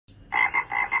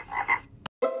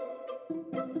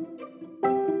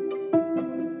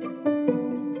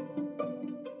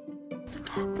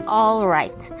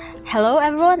Alright, hello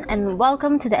everyone and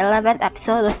welcome to the 11th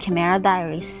episode of Chimera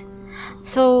Diaries.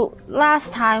 So,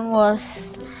 last time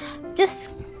was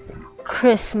just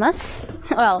Christmas,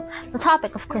 well, the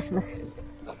topic of Christmas,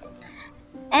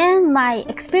 and my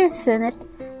experiences in it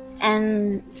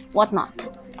and whatnot.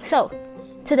 So,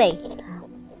 today,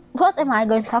 what am I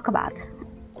going to talk about?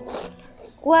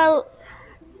 Well,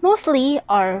 mostly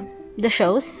are the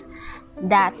shows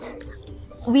that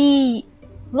we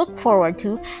look forward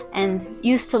to and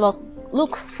used to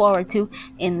look forward to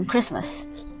in Christmas.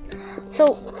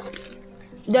 So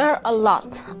there are a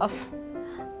lot of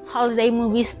holiday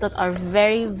movies that are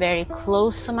very, very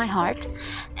close to my heart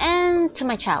and to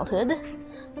my childhood.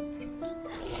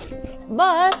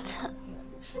 But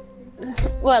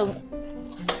well,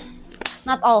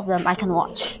 not all of them I can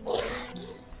watch,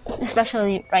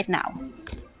 especially right now.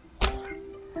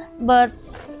 But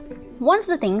one of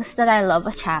the things that I love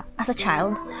as a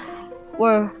child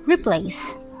were replays.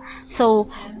 So,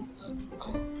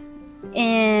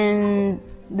 in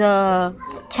the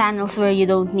channels where you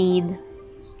don't need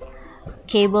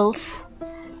cables,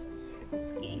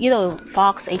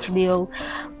 Fox, HBO,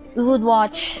 we would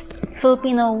watch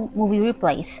Filipino movie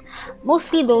replays.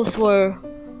 Mostly those were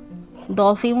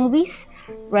Dolphy movies,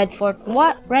 Redford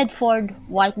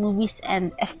White movies,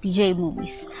 and FPJ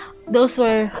movies. Those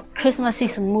were Christmas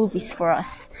season movies for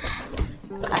us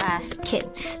as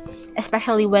kids,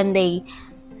 especially when they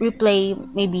replay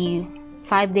maybe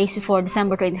 5 days before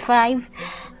December 25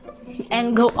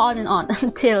 and go on and on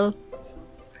until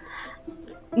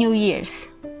New Year's.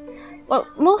 Well,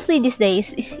 mostly these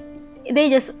days they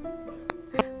just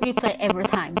replay every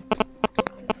time.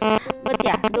 But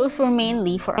yeah, those were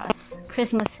mainly for us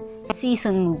Christmas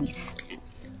season movies.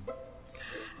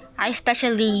 I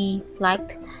especially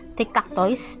liked TikTok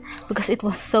Toys because it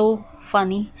was so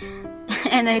funny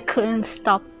and I couldn't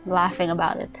stop laughing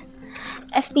about it.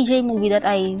 FPJ movie that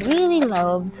I really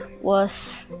loved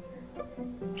was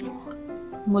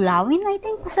Mulawin, I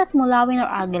think. Was that Mulawin or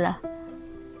Agila?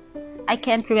 I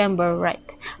can't remember right,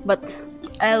 but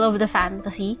I love the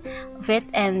fantasy of it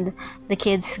and the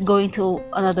kids going to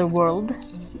another world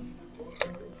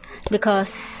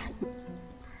because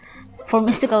for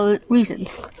mystical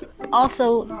reasons.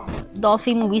 Also,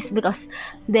 Dolphy movies because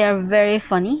they are very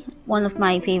funny. One of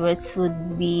my favorites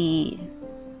would be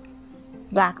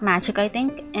Black Magic, I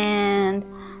think, and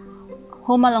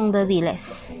Home Along the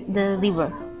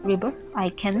River. I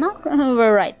cannot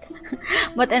remember right.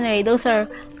 But anyway, those are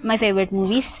my favorite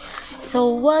movies. So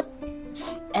what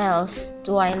else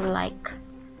do I like?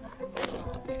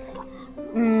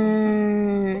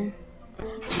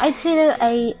 I'd say that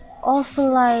I also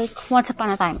like Once Upon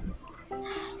a Time.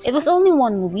 It was only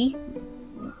one movie,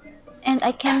 and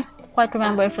I can't quite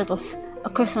remember if it was a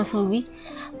Christmas movie,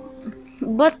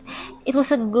 but it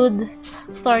was a good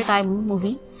story time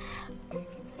movie,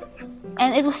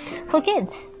 and it was for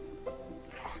kids.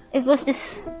 It was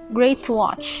just great to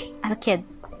watch as a kid.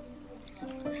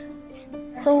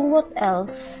 So what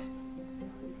else?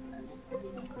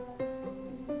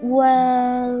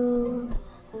 Well,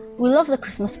 we love the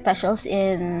Christmas specials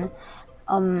in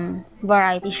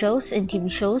variety shows and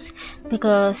TV shows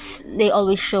because they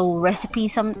always show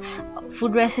recipes, some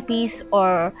food recipes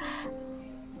or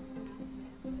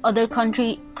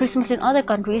Christmas in other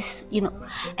countries,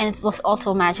 and it was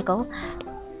also magical.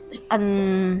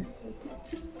 And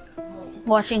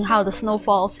watching how the snow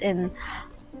falls in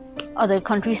other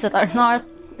countries that are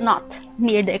not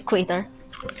near the equator,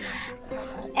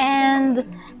 and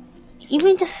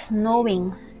even just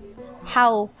knowing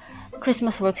how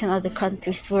Christmas works in other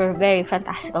countries were very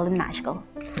fantastical and magical.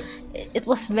 It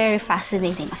was very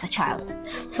fascinating as a child.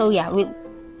 So yeah,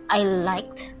 I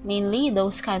liked mainly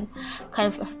those kind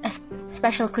of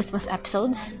special Christmas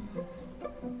episodes.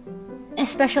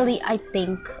 Especially, I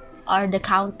think, are the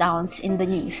countdowns in the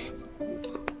news.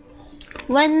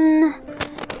 When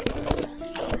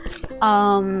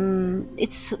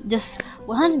it's just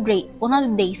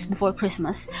 100 days before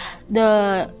Christmas,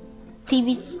 the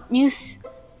TV news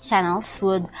channels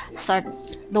would start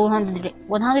the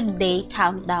 100 day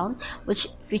countdown, which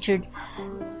featured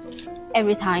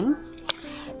every time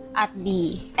at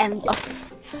the end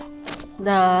of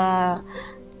the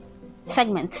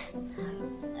segments.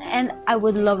 And I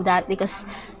would love that because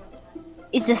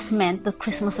it just meant that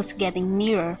Christmas was getting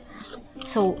nearer.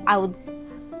 So I would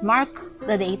mark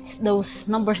the dates, those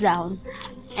numbers down,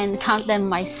 and count them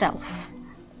myself.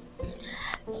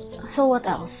 So what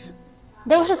else?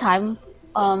 There was a time,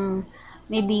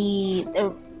 we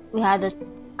had a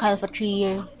kind of a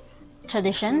 3-year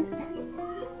tradition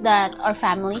that our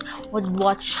family would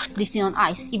watch Disney on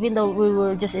Ice, even though we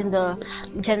were just in the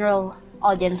general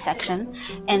audience section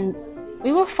and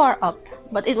we were far up.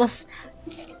 But it was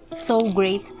so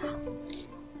great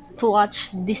to watch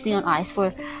Disney on Ice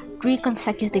for 3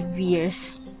 consecutive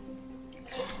years.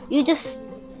 You just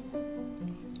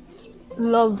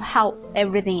love how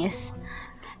everything is,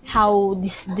 how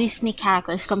these Disney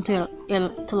characters come to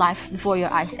life before your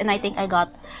eyes. And I think I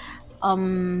got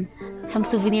some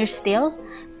souvenirs still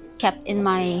kept in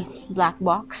my black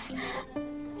box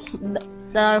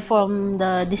that are from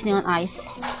the Disney on Ice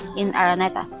in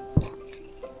Araneta.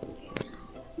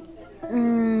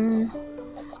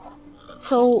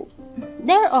 So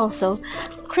there are also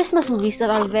Christmas movies that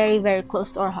are very very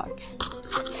close to our hearts.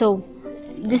 So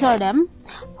these are them: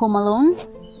 Home Alone,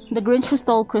 The Grinch Who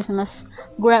Stole Christmas,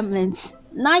 Gremlins,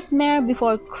 Nightmare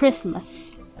Before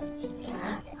Christmas,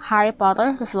 Harry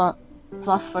Potter, The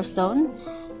Philosopher's Stone,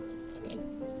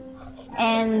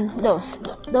 and those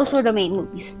were the main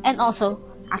movies. And also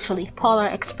actually Polar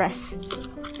Express.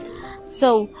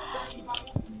 So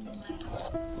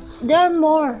there are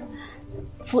more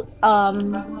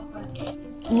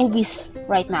movies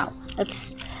right now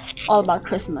that's all about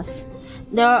Christmas.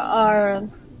 There are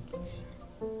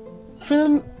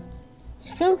film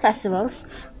festivals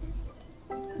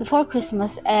before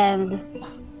Christmas, and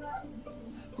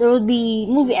there would be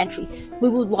movie entries. We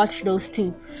would watch those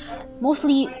too.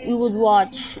 Mostly we would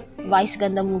watch Vice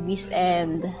Ganda movies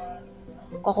and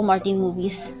Coco Martin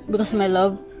movies because my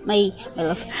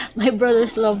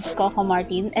brothers love Coco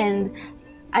Martin, and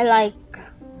I like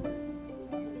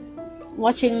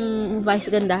watching Vice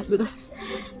Ganda because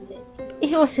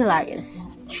he was hilarious.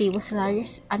 She was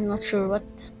hilarious. I'm not sure what.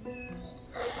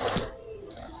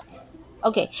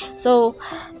 Okay, so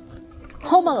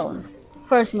Home Alone,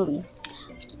 first movie.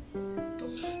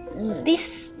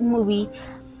 This movie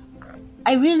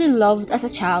I really loved as a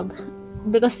child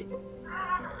because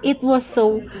it was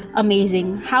so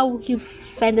amazing how he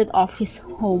fended off his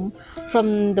home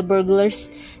from the burglars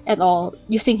and all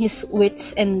using his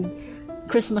wits and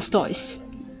Christmas toys.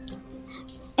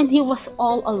 And he was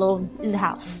all alone in the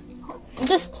house.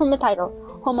 Just from the title,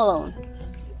 Home Alone.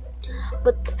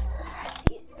 But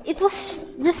it was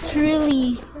just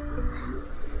really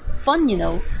fun, you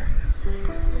know.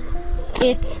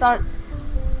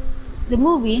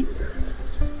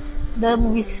 The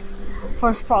movie's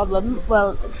first problem,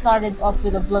 well, it started off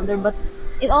with a blunder, but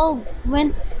it all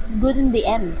went good in the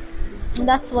end. And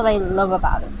that's what I love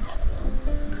about it.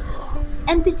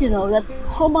 And did you know that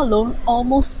Home Alone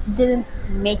almost didn't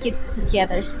make it to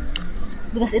theaters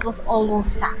because it was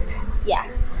almost sacked? Yeah,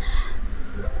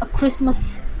 a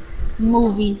Christmas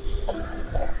movie of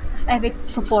epic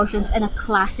proportions and a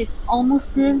classic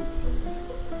almost didn't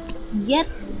get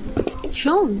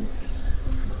shown.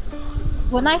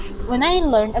 When I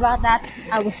learned about that,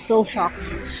 I was so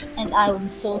shocked, and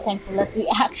I'm so thankful that they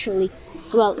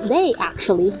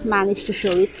actually managed to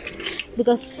show it,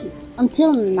 because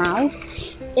until now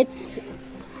it's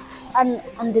an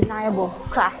undeniable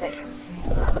classic.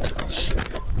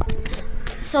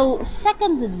 So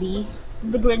second would be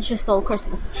The Grinch Who Stole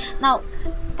Christmas. Now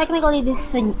technically this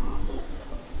is a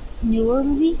newer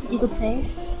movie, you could say.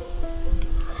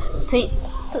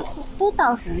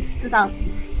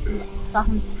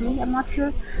 2003, I'm not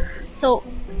sure. So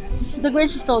The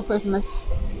Grinch Who Stole Christmas,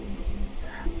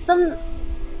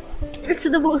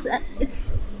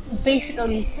 it's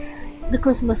basically the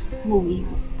Christmas movie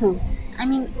too. I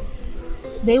mean,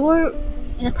 they were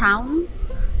in a town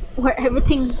where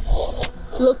everything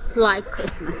looked like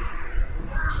Christmas,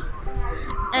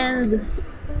 and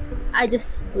I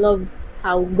just love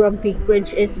how grumpy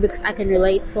Grinch is because I can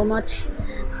relate so much.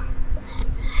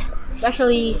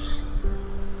 Especially,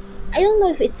 I don't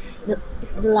know if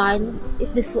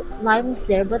this line was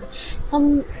there, but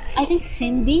I think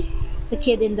Cindy, the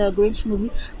kid in the Grinch movie,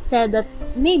 said that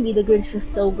maybe the Grinch was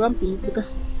so grumpy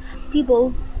because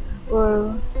people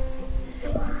were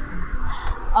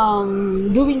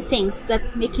doing things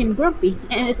that make him grumpy,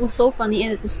 and it was so funny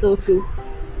and it was so true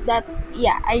that,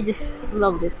 yeah, I just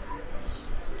loved it.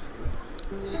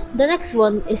 The next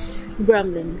one is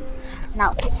Gremlin.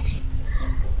 Now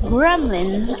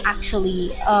Gremlin,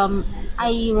 actually, I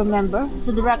remember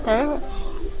the director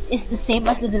is the same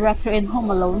as the director in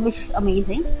Home Alone, which is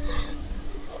amazing.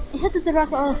 Is it the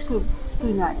director or the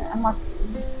screenwriter? I'm not.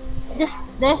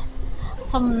 There's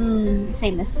some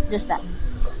sameness, just that.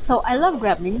 So I love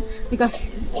Gremlin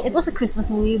because it was a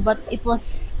Christmas movie, but it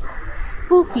was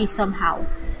spooky somehow.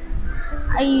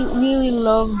 I really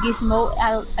love Gizmo.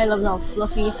 I love how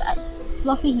fluffy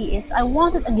he is. I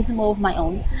wanted a Gizmo of my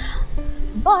own.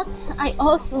 But I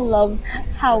also love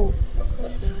how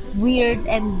weird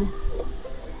and,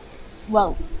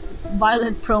 well,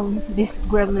 violent prone these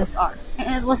gremlins are.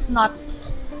 And it was not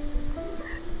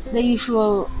the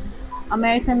usual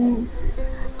American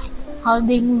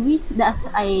holiday movie that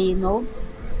I know.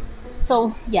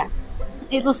 So yeah,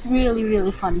 it was really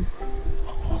really funny.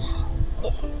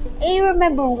 I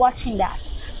remember watching that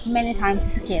many times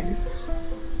as a kid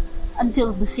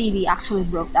until the CD actually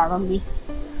broke out on me.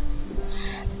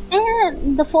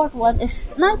 And the fourth one is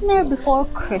Nightmare Before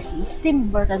Christmas, Tim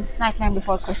Burton's Nightmare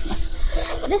Before Christmas.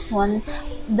 This one,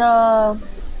 the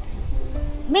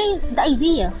the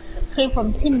idea came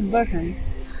from Tim Burton,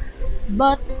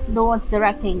 but the ones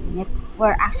directing it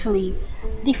were actually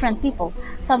different people,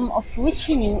 some of which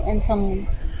you knew and some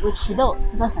which you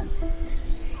doesn't.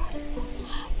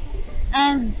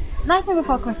 And Nightmare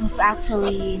Before Christmas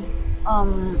actually,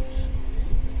 how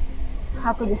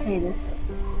could you say this?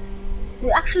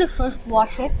 We actually first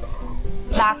watched it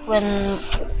back when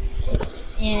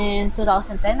in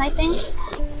 2010, I think.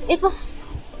 It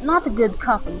was not a good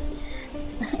copy.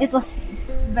 It was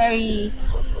very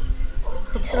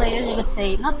pixelated, you could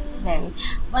say. Not very,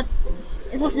 but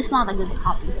it was just not a good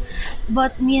copy.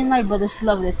 But me and my brothers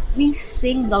loved it. We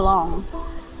sing along,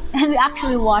 and we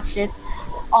actually watched it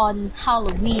on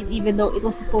Halloween, even though it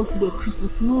was supposed to be a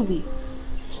Christmas movie.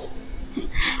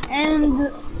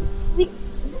 And we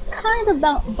kind of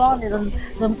bonded on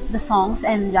the songs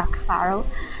and Jack Sparrow.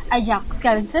 Jack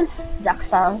Skellington. Jack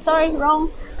Sparrow. Sorry, wrong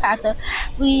character.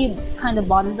 We kind of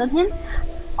bonded on him.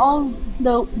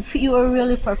 Although we were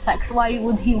really perplexed, why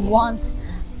would he want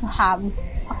to have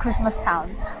a Christmas town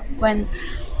when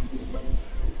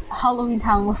Halloween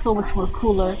Town was so much more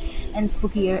cooler and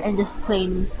spookier and just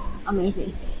plain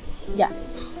amazing. Yeah.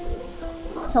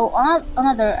 So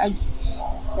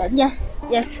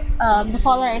the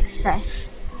Polar Express.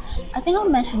 I think I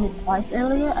mentioned it twice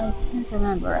earlier. I can't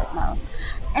remember right now.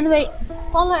 Anyway,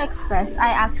 Polar Express. I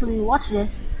actually watched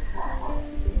this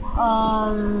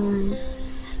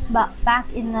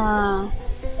back in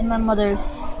my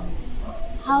mother's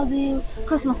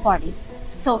Christmas party.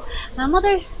 So my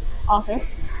mother's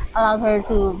office allowed her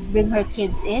to bring her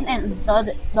kids in and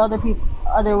the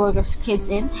other workers' kids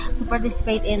in to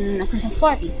participate in a Christmas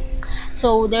party.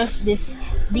 So there's this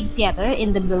big theater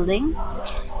in the building,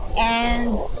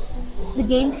 and the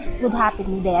games would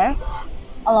happen there,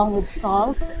 along with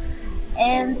stalls,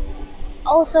 and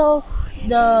also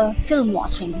the film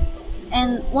watching.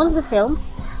 And one of the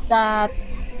films that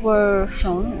were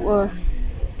shown was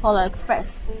Polar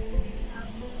Express.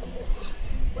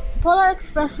 Polar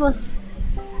Express was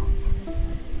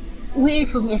weird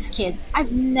for me as a kid.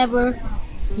 I've never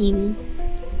seen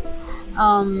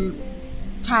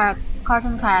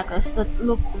cartoon characters that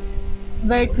look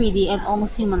very 3D and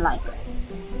almost human-like.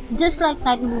 Just like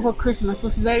Nightmare Before Christmas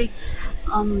was very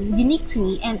unique to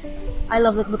me, and I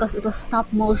loved it because it was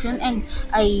stop motion, and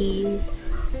I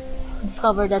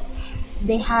discovered that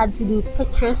they had to do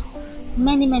pictures,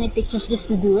 many pictures just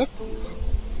to do it,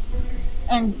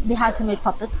 and they had to make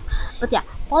puppets. But yeah,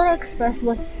 Polar Express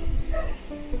was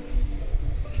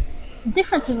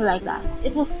different to me like that.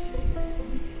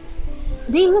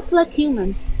 They look like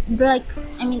humans.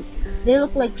 They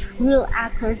look like real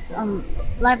actors,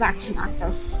 live action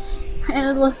actors,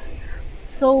 and it was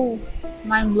so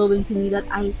mind blowing to me that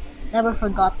I never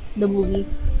forgot the movie.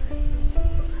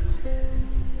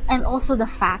 And also the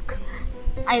fact,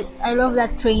 I love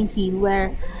that train scene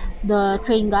where the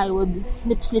train guy would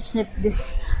snip this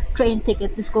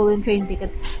this golden train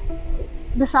ticket.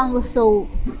 The sound was so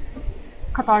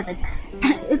cathartic.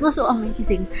 It was so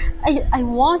amazing. I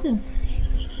wanted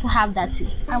to have that too.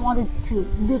 I wanted to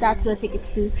do that to the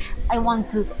tickets too. I wanted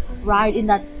to ride in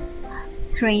that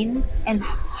train and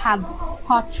have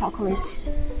hot chocolates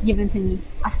given to me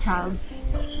as a child.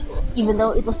 Even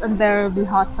though it was unbearably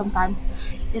hot sometimes,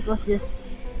 it was just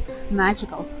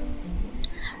magical.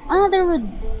 Another would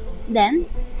then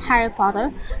Harry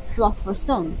Potter Philosopher's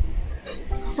Stone.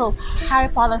 So Harry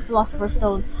Potter Philosopher's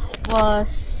Stone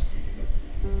was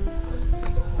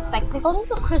technically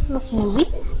a Christmas movie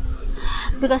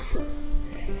because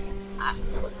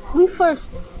we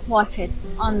first watched it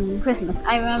on Christmas.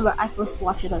 I remember I first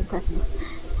watched it on Christmas,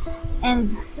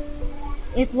 and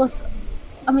it was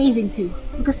amazing too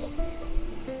because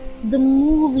the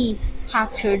movie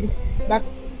captured that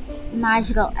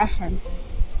magical essence,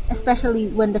 especially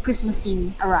when the Christmas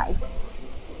scene arrived.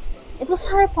 It was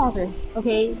Harry Potter,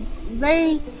 okay?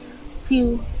 Very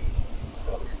few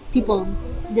people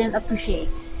didn't appreciate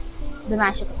the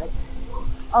magic of it.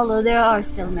 Although there are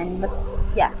still many, but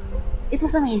yeah, it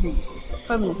was amazing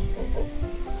for me.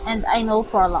 And I know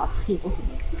for a lot of people too.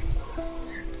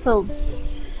 So,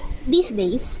 These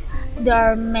days, there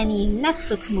are many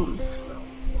Netflix movies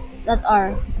that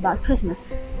are about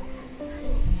Christmas.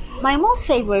 My most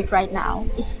favorite right now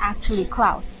is actually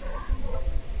Klaus.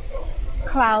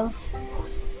 Klaus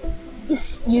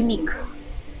is unique.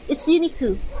 It's unique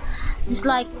too, just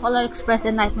like Polar Express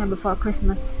and Nightmare Before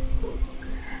Christmas.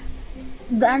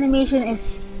 The animation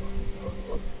is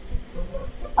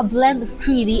a blend of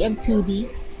 3D and 2D,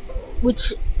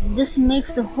 which just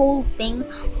makes the whole thing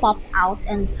pop out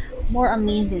and more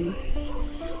amazing,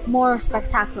 more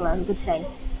spectacular, you could say.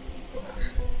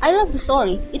 I love the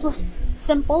story. It was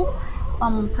simple,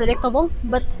 predictable,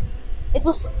 but it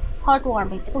was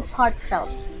heartwarming. It was heartfelt.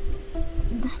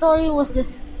 The story was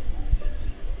just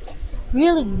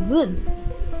really good.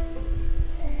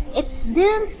 It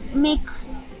didn't make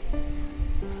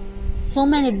so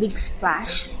many big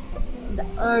splash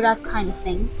or that kind of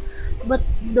thing, but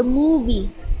the movie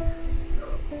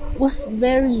was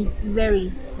very,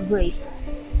 very great.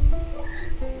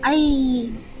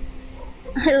 I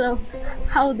I love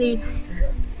how they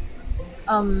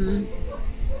um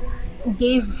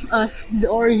gave us the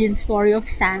origin story of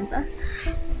Santa,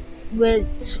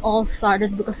 which all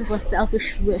started because of a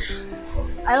selfish wish.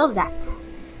 I love that.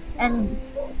 And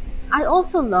I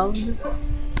also loved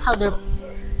how their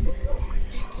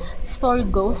story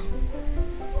goes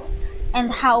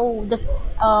and how the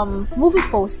movie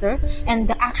poster and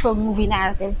the actual movie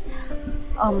narrative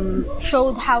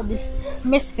showed how these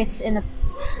misfits in a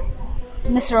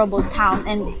miserable town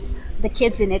and the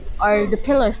kids in it are the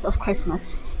pillars of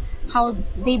Christmas. How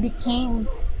they became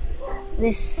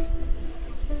these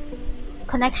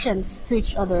connections to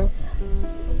each other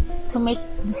to make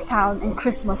this town and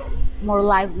Christmas more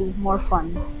lively, more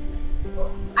fun.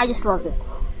 I just loved it.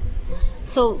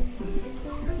 So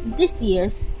this year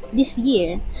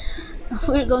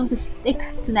we're going to stick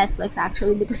to Netflix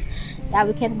actually because yeah,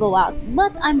 we can't go out.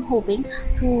 But I'm hoping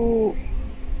to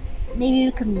maybe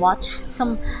we can watch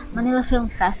some Manila Film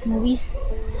Fest movies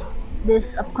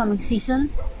this upcoming season.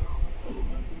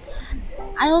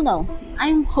 I don't know.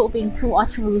 I'm hoping to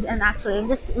watch movies, and actually I'm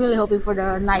just really hoping for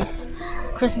the nice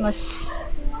Christmas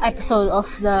episode of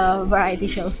the variety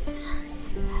shows.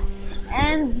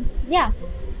 And yeah,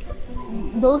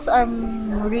 those are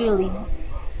really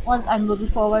what I'm looking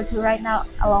forward to right now,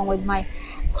 along with my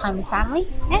time with family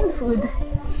and food,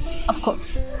 of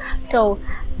course. So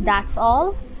that's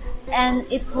all,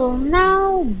 and it will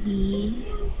now be,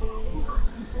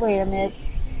 wait a minute,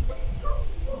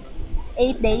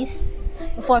 8 days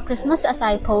before Christmas as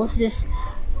I post this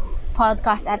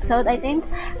podcast episode, I think.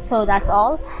 So that's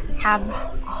all. Have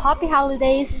happy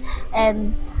holidays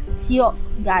and see you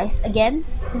guys again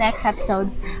next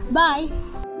episode. Bye.